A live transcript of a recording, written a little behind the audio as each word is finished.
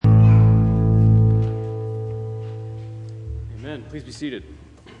Amen. Please be seated.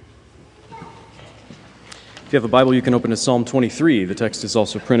 If you have a Bible, you can open to Psalm 23. The text is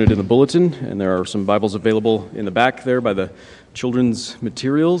also printed in the bulletin, and there are some Bibles available in the back there by the children's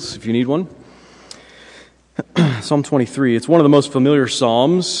materials if you need one. Psalm 23, it's one of the most familiar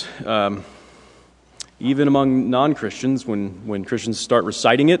psalms, even among non-Christians. When Christians start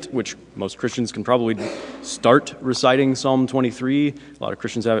reciting it, which most Christians can probably start reciting Psalm 23. A lot of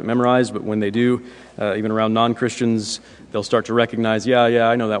Christians have it memorized, but when they do, even around non-Christians, they'll start to recognize, yeah,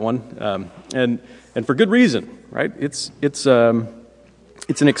 I know that one. And for good reason, right? It's an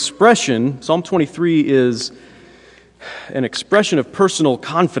expression. Psalm 23 is an expression of personal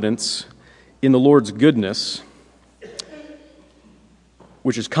confidence in the Lord's goodness,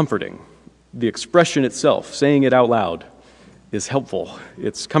 which is comforting. The expression itself, saying it out loud, is helpful.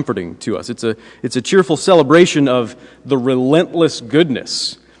 It's comforting to us. It's a cheerful celebration of the relentless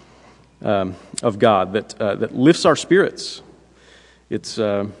goodness of God that lifts our spirits. It's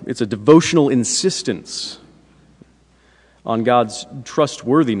a devotional insistence on God's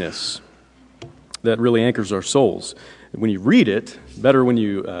trustworthiness that really anchors our souls. When you read it, better when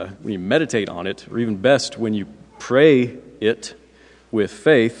you meditate on it, or even best when you pray it with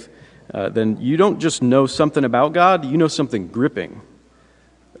faith, then you don't just know something about God, you know something gripping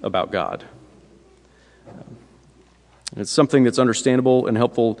about God. And it's something that's understandable and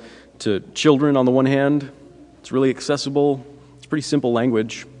helpful to children on the one hand. It's really accessible. It's pretty simple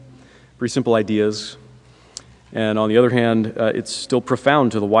language, pretty simple ideas. And on the other hand, it's still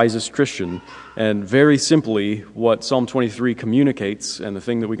profound to the wisest Christian. And very simply, what Psalm 23 communicates, and the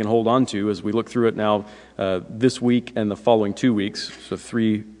thing that we can hold on to as we look through it now this week and the following 2 weeks, so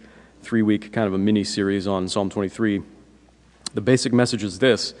three-week kind of a mini-series on Psalm 23, the basic message is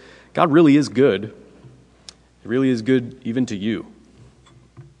this: God really is good. He really is good even to you.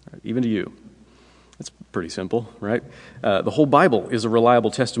 Even to you. It's pretty simple, right? The whole Bible is a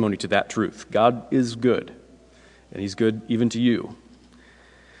reliable testimony to that truth. God is good, and He's good even to you.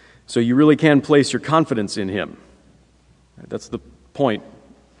 So you really can place your confidence in Him. That's the point,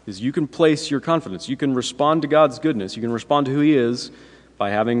 is you can place your confidence. You can respond to God's goodness. You can respond to who He is by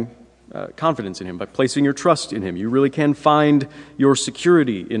having confidence in Him, by placing your trust in Him. You really can find your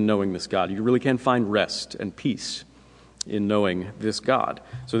security in knowing this God. You really can find rest and peace in knowing this God.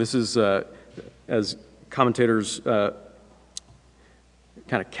 So this is, as commentators kind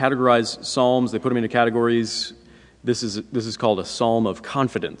of categorize Psalms, they put them into categories. This is called a psalm of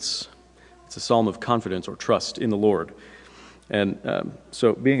confidence. It's a psalm of confidence or trust in the Lord. And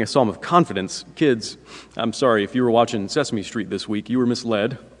so being a psalm of confidence, kids, I'm sorry, if you were watching Sesame Street this week, you were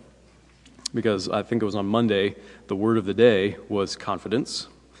misled, because I think it was on Monday, the word of the day was confidence.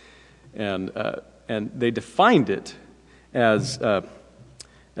 And they defined it as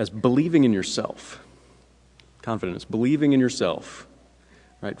believing in yourself. Confidence, believing in yourself,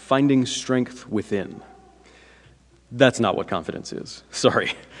 right? Finding strength within. That's not what confidence is.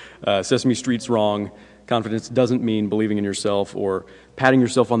 Sorry. Sesame Street's wrong. Confidence doesn't mean believing in yourself or patting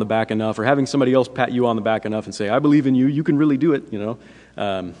yourself on the back enough or having somebody else pat you on the back enough and say, I believe in you, you can really do it,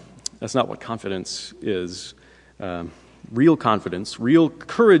 That's not what confidence is. Real confidence, real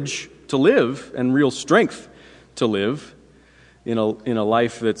courage to live, and real strength to live in a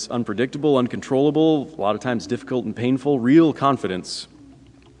life that's unpredictable, uncontrollable, a lot of times difficult and painful. Real confidence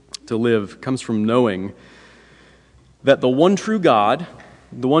to live comes from knowing that the one true God,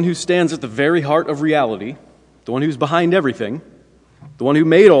 the one who stands at the very heart of reality, the one who's behind everything, the one who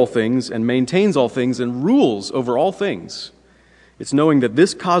made all things and maintains all things and rules over all things, it's knowing that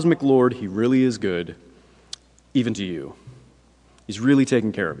this cosmic Lord, He really is good, even to you. He's really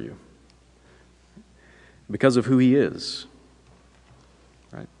taking care of you because of who He is.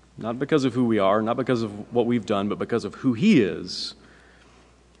 Right? Not because of who we are, not because of what we've done, but because of who He is.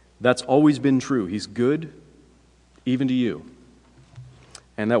 That's always been true. He's good, even to you.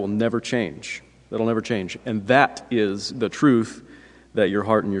 And that will never change. That'll never change. And that is the truth that your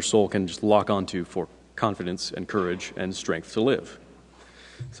heart and your soul can just lock onto for confidence and courage and strength to live.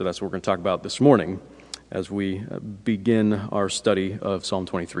 So that's what we're going to talk about this morning as we begin our study of Psalm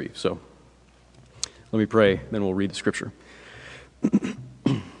 23. So let me pray, then we'll read the scripture.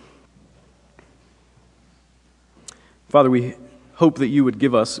 Father, we hope that you would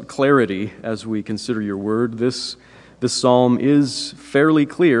give us clarity as we consider your word. This psalm is fairly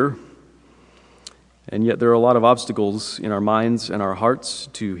clear, and yet there are a lot of obstacles in our minds and our hearts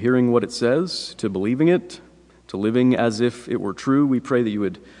to hearing what it says, to believing it, to living as if it were true. We pray that you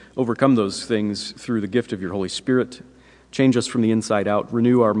would overcome those things through the gift of your Holy Spirit. Change us from the inside out.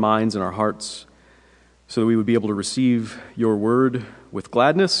 Renew our minds and our hearts so that we would be able to receive your word with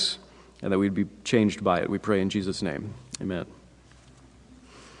gladness and that we'd be changed by it. We pray in Jesus' name. Amen.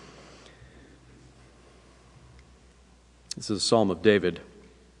 This is a Psalm of David.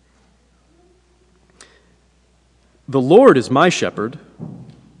 The Lord is my shepherd.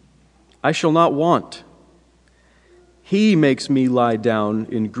 I shall not want. He makes me lie down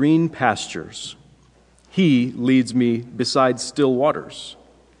in green pastures. He leads me beside still waters.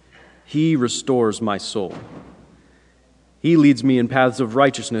 He restores my soul. He leads me in paths of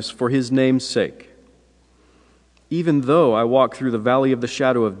righteousness for his name's sake. Even though I walk through the valley of the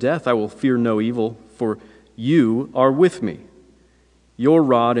shadow of death, I will fear no evil, for you are with me. Your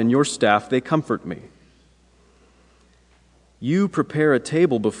rod and your staff, they comfort me. You prepare a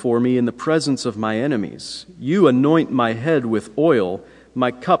table before me in the presence of my enemies. You anoint my head with oil.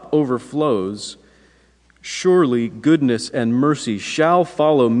 My cup overflows. Surely goodness and mercy shall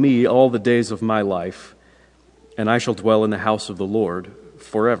follow me all the days of my life, and I shall dwell in the house of the Lord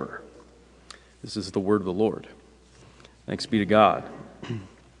forever. This is the word of the Lord. Thanks be to God.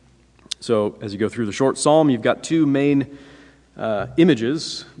 So as you go through the short psalm, you've got two main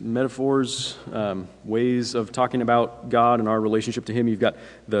images, metaphors, ways of talking about God and our relationship to him. You've got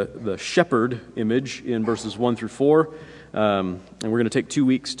the shepherd image in verses 1 through 4, and we're going to take 2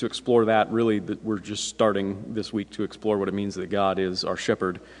 weeks to explore that. Really, we're just starting this week to explore what it means that God is our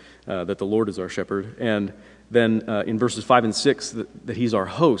shepherd, that the Lord is our shepherd. And then in verses 5 and 6, that he's our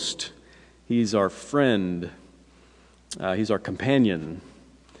host, he's our friend, he's our companion.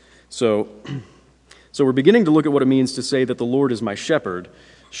 So we're beginning to look at what it means to say that the Lord is my shepherd.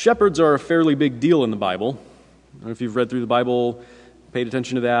 Shepherds are a fairly big deal in the Bible. I don't know if you've read through the Bible, paid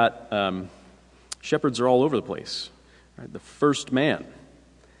attention to that. Shepherds are all over the place. Right? The first man,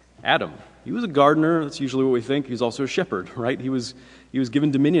 Adam, he was a gardener. That's usually what we think. He's also a shepherd, right? He was given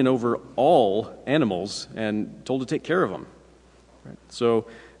dominion over all animals and told to take care of them. Right? So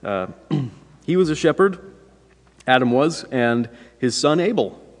he was a shepherd, Adam was, and his son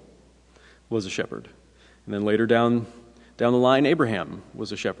Abel was a shepherd. And then later down the line, Abraham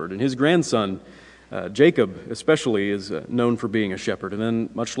was a shepherd. And his grandson, Jacob especially, is known for being a shepherd. And then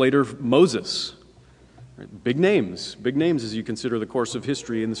much later, Moses. Right? Big names as you consider the course of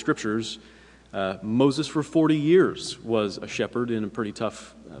history in the Scriptures. Moses for 40 years was a shepherd in a pretty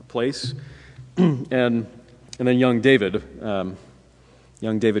tough place. and then young David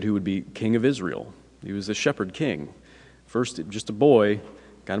who would be king of Israel. He was a shepherd king. First, just a boy,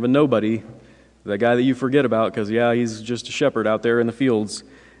 kind of a nobody, that guy that you forget about because, he's just a shepherd out there in the fields.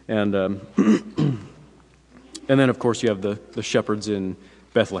 And and then, of course, you have the shepherds in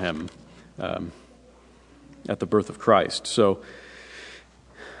Bethlehem at the birth of Christ. So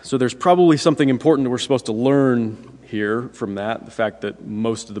there's probably something important that we're supposed to learn here from that, the fact that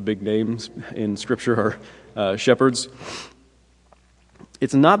most of the big names in Scripture are shepherds.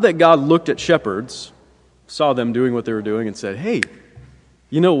 It's not that God looked at shepherds, saw them doing what they were doing, and said, hey,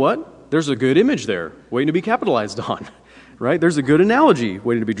 you know what? There's a good image there waiting to be capitalized on, right? There's a good analogy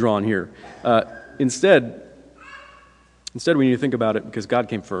waiting to be drawn here. Instead, we need to think about it because God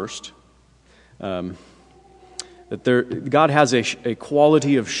came first. God has a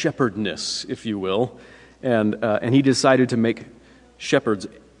quality of shepherdness, if you will, and he decided to make shepherds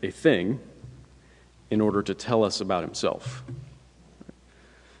a thing in order to tell us about himself.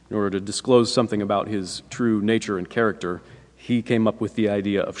 In order to disclose something about his true nature and character, he came up with the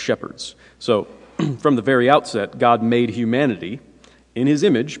idea of shepherds. So, from the very outset, God made humanity in his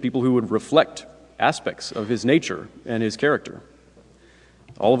image, people who would reflect aspects of his nature and his character.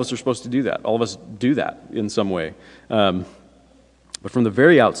 All of us are supposed to do that. All of us do that in some way. But from the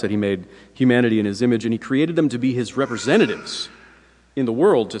very outset, he made humanity in his image, and he created them to be his representatives in the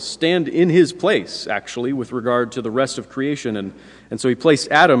world, to stand in his place, actually, with regard to the rest of creation. And so he placed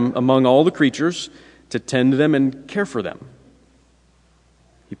Adam among all the creatures to tend them and care for them.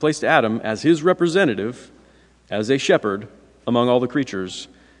 He placed Adam as his representative, as a shepherd, among all the creatures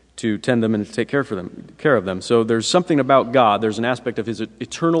to tend them and to take care of them. So there's something about God, there's an aspect of his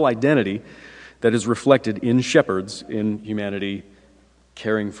eternal identity that is reflected in shepherds, in humanity,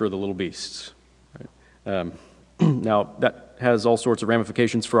 caring for the little beasts. Right? Now, that has all sorts of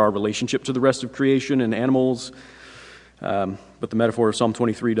ramifications for our relationship to the rest of creation and animals, but the metaphor of Psalm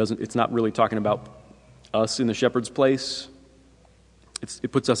 23 it's not really talking about us in the shepherd's place.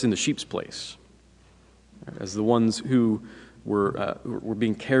 It puts us in the sheep's place, as the ones who were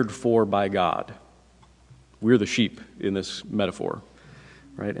being cared for by God. We're the sheep in this metaphor,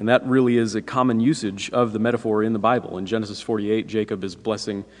 right? And that really is a common usage of the metaphor in the Bible. In Genesis 48, Jacob is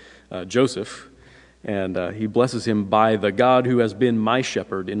blessing Joseph, and he blesses him by the God who has been my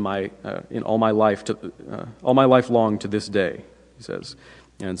shepherd in all my life long to this day, he says.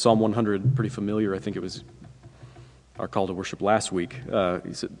 And Psalm 100, pretty familiar. I think it was our call to worship last week.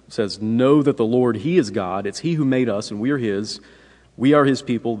 He says, know that the Lord, He is God. It's He who made us, and we are His. We are His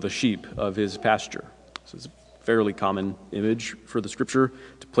people, the sheep of His pasture. So it's a fairly common image for the Scripture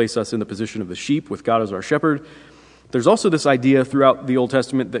to place us in the position of the sheep with God as our shepherd. There's also this idea throughout the Old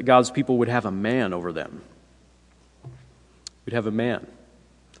Testament that God's people would have a man over them. We'd have a man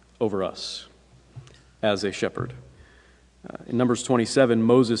over us as a shepherd. In Numbers 27,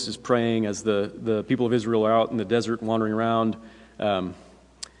 Moses is praying as the people of Israel are out in the desert wandering around.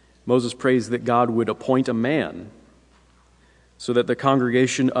 Moses prays that God would appoint a man so that the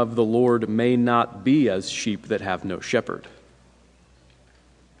congregation of the Lord may not be as sheep that have no shepherd.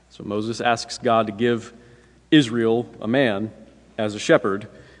 So Moses asks God to give Israel a man as a shepherd,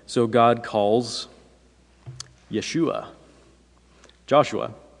 so God calls Joshua,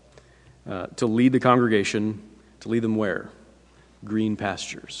 to lead the congregation, to lead them where? Green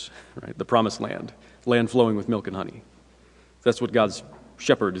pastures, right? The promised land flowing with milk and honey. That's what God's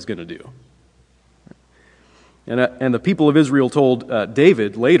shepherd is going to do. And the people of Israel told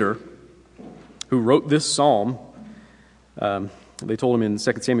David later, who wrote this psalm, they told him in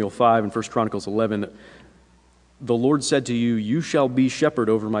 2 Samuel 5 and 1 Chronicles 11, that the Lord said to you, you shall be shepherd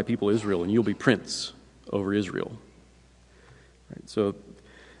over my people Israel, and you'll be prince over Israel. Right, so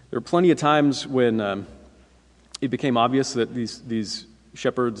there are plenty of times when it became obvious that these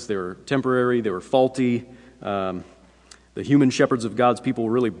shepherds, they were temporary, they were faulty. The human shepherds of God's people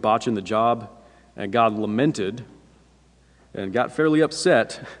were really botching the job, and God lamented and got fairly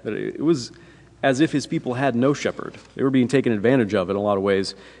upset that it was as if his people had no shepherd. They were being taken advantage of in a lot of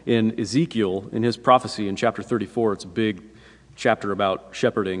ways. In Ezekiel, in his prophecy in chapter 34, it's a big chapter about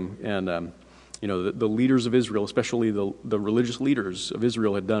shepherding, and the leaders of Israel, especially the religious leaders of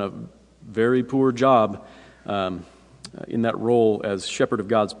Israel, had done a very poor job in that role as shepherd of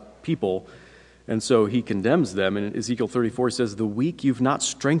God's people. And so he condemns them. And in Ezekiel 34, he says, the weak you've not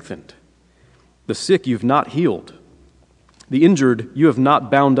strengthened, the sick you've not healed, the injured you have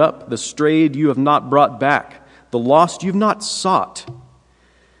not bound up, the strayed you have not brought back, the lost you've not sought,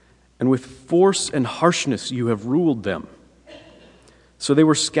 and with force and harshness you have ruled them. So they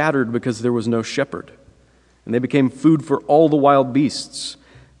were scattered because there was no shepherd, and they became food for all the wild beasts.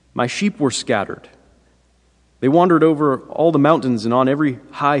 My sheep were scattered. They wandered over all the mountains and on every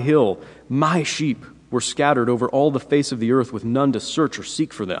high hill. My sheep were scattered over all the face of the earth with none to search or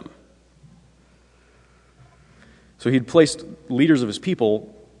seek for them. So he'd placed leaders of his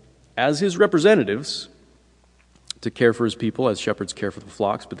people as his representatives to care for his people as shepherds care for the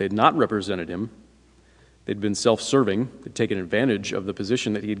flocks, but they'd not represented him. They'd been self-serving. They'd taken advantage of the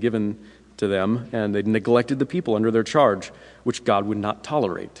position that he had given to them, and they'd neglected the people under their charge, which God would not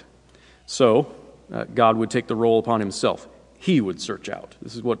tolerate. So God would take the role upon himself. He would search out.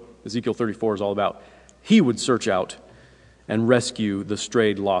 This is what Ezekiel 34 is all about. He would search out and rescue the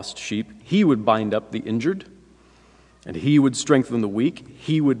strayed, lost sheep. He would bind up the injured, and he would strengthen the weak.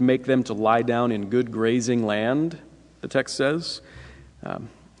 He would make them to lie down in good grazing land, the text says.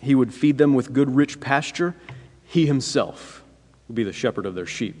 He would feed them with good rich pasture. He himself would be the shepherd of their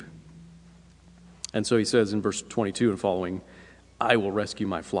sheep. And so he says in verse 22 and following, I will rescue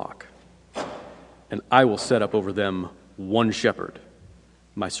my flock, and I will set up over them one shepherd,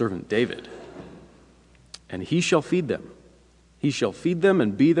 my servant David. And he shall feed them. He shall feed them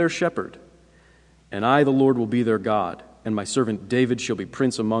and be their shepherd. And I, the Lord, will be their God, and my servant David shall be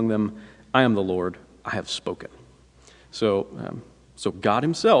prince among them. I am the Lord, I have spoken. So God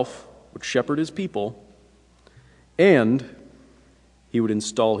himself would shepherd his people, and he would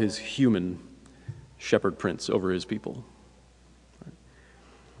install his human shepherd prince over his people.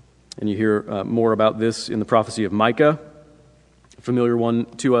 And you hear more about this in the prophecy of Micah, a familiar one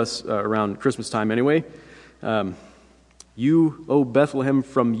to us around Christmas time anyway. You, O Bethlehem,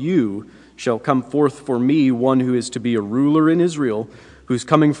 from you shall come forth for me one who is to be a ruler in Israel, whose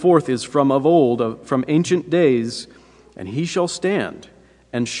coming forth is from of old, from ancient days, and he shall stand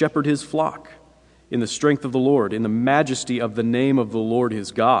and shepherd his flock in the strength of the Lord, in the majesty of the name of the Lord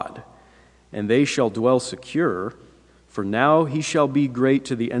his God. And they shall dwell secure, for now he shall be great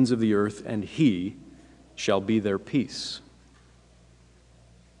to the ends of the earth, and he shall be their peace.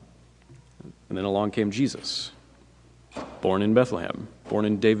 And then along came Jesus, born in Bethlehem, born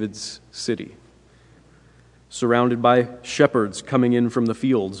in David's city, surrounded by shepherds coming in from the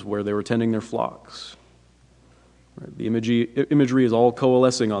fields where they were tending their flocks. The imagery is all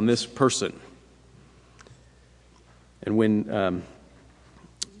coalescing on this person. And when,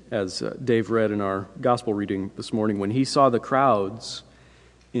 as Dave read in our gospel reading this morning, when he saw the crowds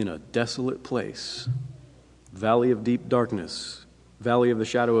in a desolate place, valley of deep darkness, valley of the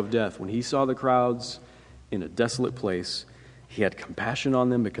shadow of death, when he saw the crowds in a desolate place. He had compassion on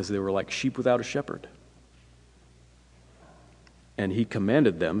them because they were like sheep without a shepherd. And he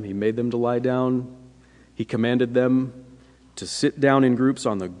commanded them, he made them to lie down. He commanded them to sit down in groups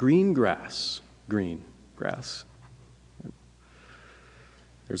on the green grass. Green grass.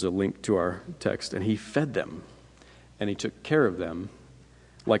 There's a link to our text. And he fed them, and he took care of them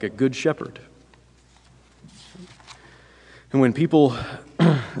like a good shepherd. And when people,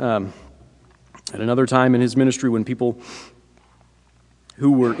 at another time in his ministry, when people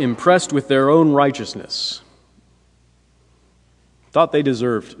who were impressed with their own righteousness thought they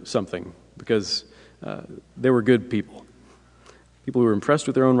deserved something because they were good people, people who were impressed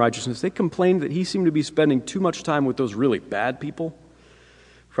with their own righteousness, they complained that he seemed to be spending too much time with those really bad people,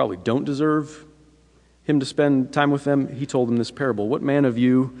 who probably don't deserve him to spend time with them. He told them this parable. What man of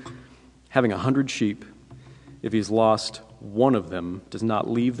you, having 100 sheep, if he's lost one of them, does not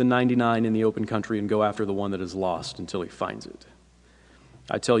leave the 99 in the open country and go after the one that is lost until he finds it?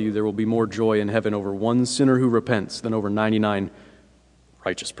 I tell you, there will be more joy in heaven over one sinner who repents than over 99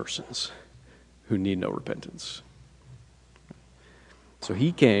 righteous persons who need no repentance. So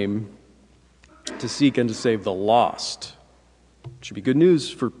he came to seek and to save the lost. It should be good news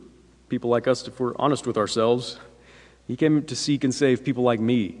for people like us if we're honest with ourselves. He came to seek and save people like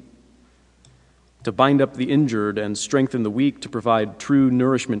me, to bind up the injured and strengthen the weak, to provide true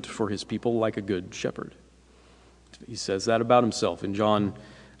nourishment for his people like a good shepherd. He says that about himself in John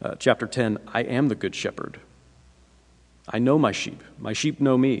chapter 10. I am the good shepherd. I know my sheep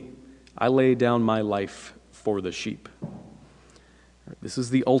know me. I lay down my life for the sheep. This is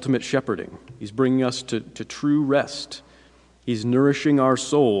the ultimate shepherding. He's bringing us to true rest. He's nourishing our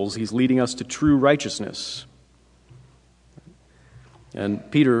souls. He's leading us to true righteousness. And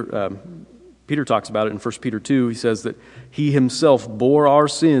Peter talks about it in 1 Peter 2. He says that he himself bore our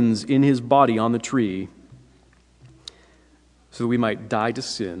sins in his body on the tree so that we might die to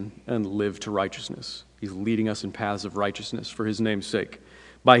sin and live to righteousness. He's leading us in paths of righteousness for his name's sake.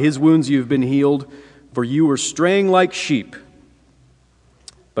 By his wounds you have been healed, for you were straying like sheep,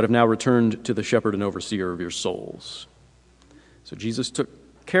 but have now returned to the shepherd and overseer of your souls. So Jesus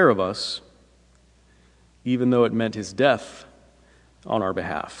took care of us, even though it meant his death on our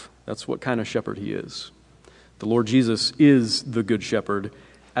behalf. That's what kind of shepherd he is. The Lord Jesus is the good shepherd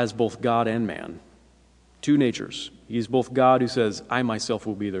as both God and man. Two natures. He's both God who says, I myself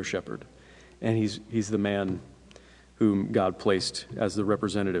will be their shepherd. And he's the man whom God placed as the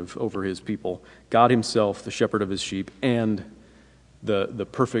representative over his people. God himself, the shepherd of his sheep, and the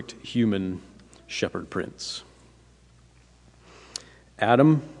perfect human shepherd prince.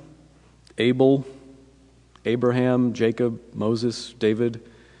 Adam, Abel, Abraham, Jacob, Moses, David,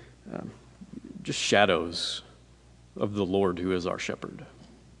 just shadows of the Lord who is our shepherd.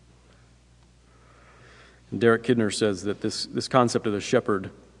 And Derek Kidner says that this concept of the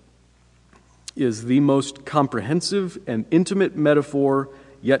shepherd is the most comprehensive and intimate metaphor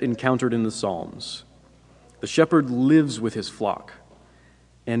yet encountered in the Psalms. The shepherd lives with his flock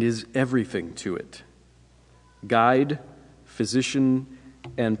and is everything to it: guide, physician,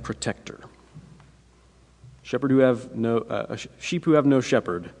 and protector. Sheep who have no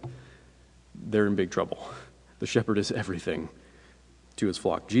shepherd, they're in big trouble. The shepherd is everything to his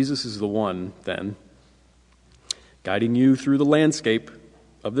flock. Jesus is the one, then, guiding you through the landscape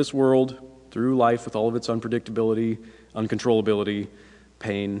of this world, through life with all of its unpredictability, uncontrollability,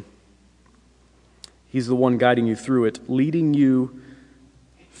 pain. He's the one guiding you through it, leading you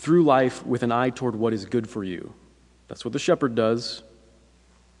through life with an eye toward what is good for you. That's what the shepherd does.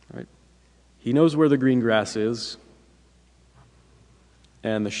 Right? He knows where the green grass is,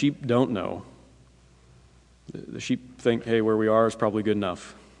 and the sheep don't know. The sheep think, hey, where we are is probably good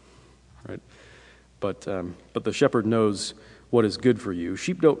enough. Right? But the shepherd knows what is good for you.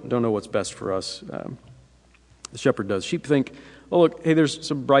 Sheep don't know what's best for us. The shepherd does. Sheep think, oh, look, hey, there's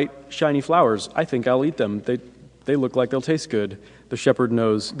some bright, shiny flowers. I think I'll eat them. They look like they'll taste good. The shepherd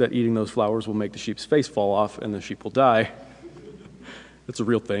knows that eating those flowers will make the sheep's face fall off and the sheep will die. It's a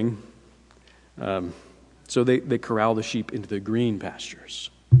real thing. So they corral the sheep into the green pastures.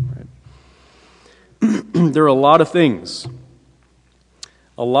 Right? There are a lot of things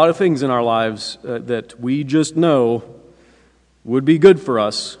in our lives that we just know would be good for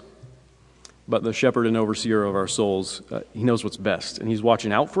us, but the shepherd and overseer of our souls, he knows what's best, and he's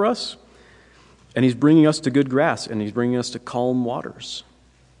watching out for us, and he's bringing us to good grass, and he's bringing us to calm waters.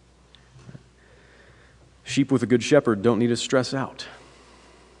 Sheep with a good shepherd don't need to stress out.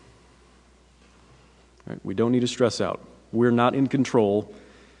 Right? We don't need to stress out. We're not in control.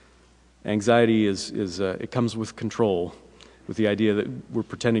 Anxiety it comes with control, with the idea that we're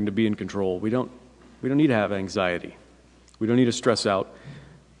pretending to be in control. We don't We don't need to have anxiety. We don't need to stress out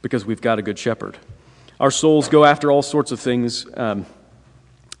because we've got a good shepherd. Our souls go after all sorts of things,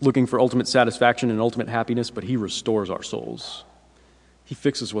 looking for ultimate satisfaction and ultimate happiness, but he restores our souls. He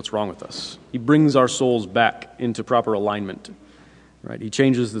fixes what's wrong with us. He brings our souls back into proper alignment. Right? He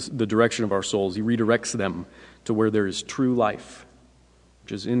changes the direction of our souls. He redirects them to where there is true life,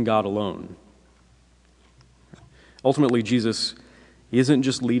 which is in God alone. Ultimately, Jesus, he isn't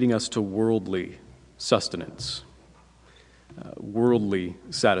just leading us to worldly sustenance, worldly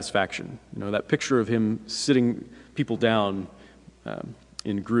satisfaction. You know, that picture of him sitting people down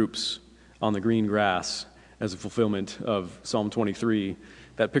in groups on the green grass as a fulfillment of Psalm 23,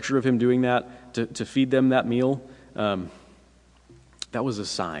 that picture of him doing that to feed them that meal, that was a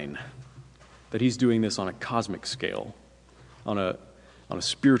sign that he's doing this on a cosmic scale, on a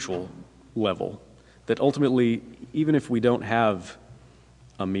spiritual level, that ultimately, even if we don't have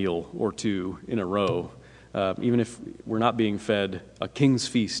a meal or two in a row, even if we're not being fed a king's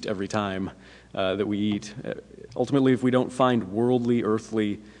feast every time that we eat, ultimately if we don't find worldly,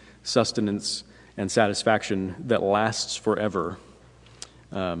 earthly sustenance and satisfaction that lasts forever,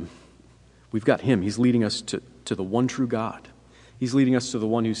 we've got him. He's leading us to the one true God. He's leading us to the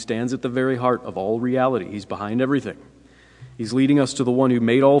one who stands at the very heart of all reality. He's behind everything. He's leading us to the one who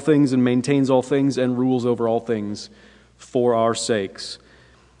made all things and maintains all things and rules over all things for our sakes,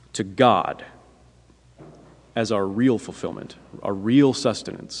 to God as our real fulfillment, our real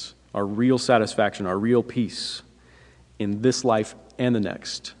sustenance, our real satisfaction, our real peace in this life and the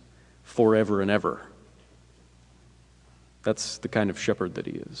next, forever and ever. That's the kind of shepherd that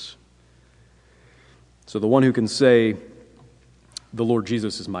he is. So the one who can say, "The Lord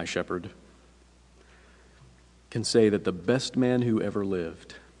Jesus is my shepherd," can say that the best man who ever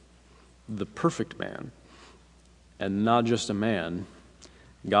lived, the perfect man, and not just a man,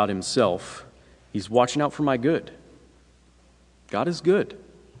 God himself, he's watching out for my good. God is good,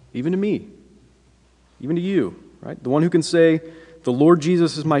 even to me, even to you, right? The one who can say, "The Lord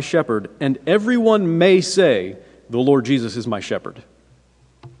Jesus is my shepherd," and everyone may say, "The Lord Jesus is my shepherd."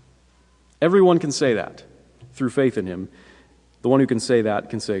 Everyone can say that through faith in him. The one who can say that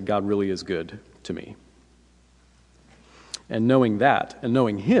can say, "God really is good to me." And knowing that, and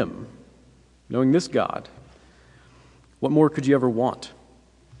knowing him, knowing this God, what more could you ever want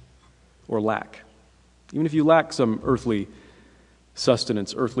or lack? Even if you lack some earthly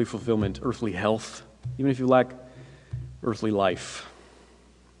sustenance, earthly fulfillment, earthly health, even if you lack earthly life,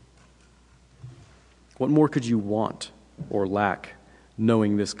 what more could you want or lack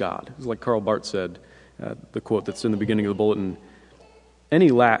knowing this God? It's like Karl Barth said, the quote that's in the beginning of the bulletin, "Any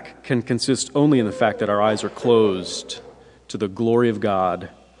lack can consist only in the fact that our eyes are closed to the glory of God,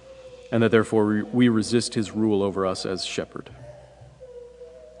 and that therefore we resist his rule over us as shepherd."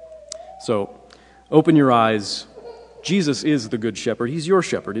 So, open your eyes. Jesus is the good shepherd. He's your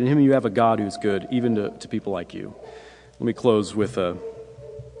shepherd. In him you have a God who's good, even to people like you. Let me close with a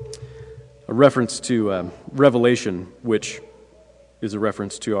reference to Revelation, which is a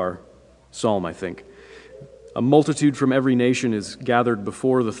reference to our psalm, I think. "A multitude from every nation is gathered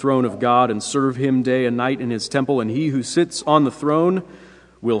before the throne of God and serve him day and night in his temple, and he who sits on the throne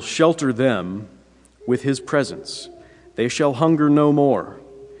will shelter them with his presence. They shall hunger no more,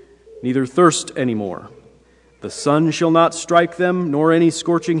 neither thirst any more. The sun shall not strike them, nor any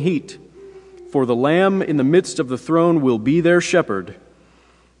scorching heat. For the Lamb in the midst of the throne will be their shepherd,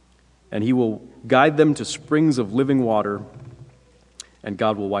 and he will guide them to springs of living water, and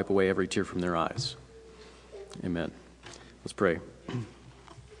God will wipe away every tear from their eyes." Amen. Let's pray.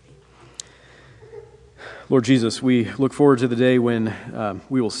 Lord Jesus, we look forward to the day when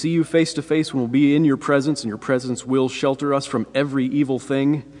we will see you face to face, when we'll be in your presence, and your presence will shelter us from every evil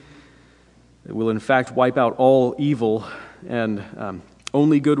thing. It will in fact wipe out all evil, and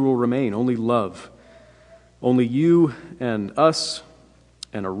only good will remain, only love. Only you and us,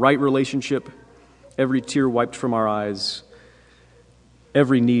 and a right relationship, every tear wiped from our eyes,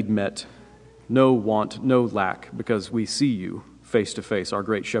 every need met, no want, no lack, because we see you face to face, our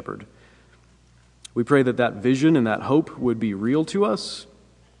great shepherd. We pray that that vision and that hope would be real to us.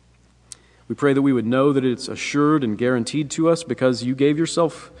 We pray that we would know that it's assured and guaranteed to us because you gave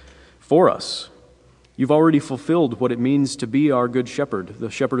yourself for us. You've already fulfilled what it means to be our good shepherd, the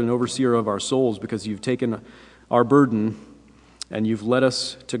shepherd and overseer of our souls, because you've taken our burden and you've led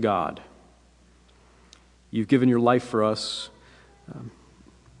us to God. You've given your life for us.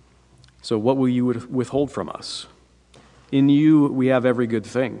 So what will you withhold from us? In you we have every good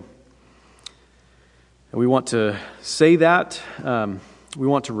thing. And we want to say that. We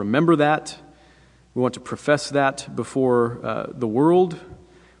want to remember that. We want to profess that before the world.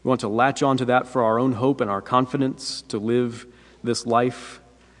 We want to latch onto that for our own hope and our confidence to live this life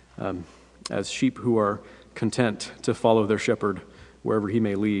as sheep who are content to follow their shepherd wherever he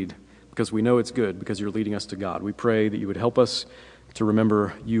may lead, because we know it's good, because you're leading us to God. We pray that you would help us to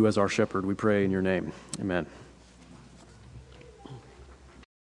remember you as our shepherd. We pray in your name. Amen.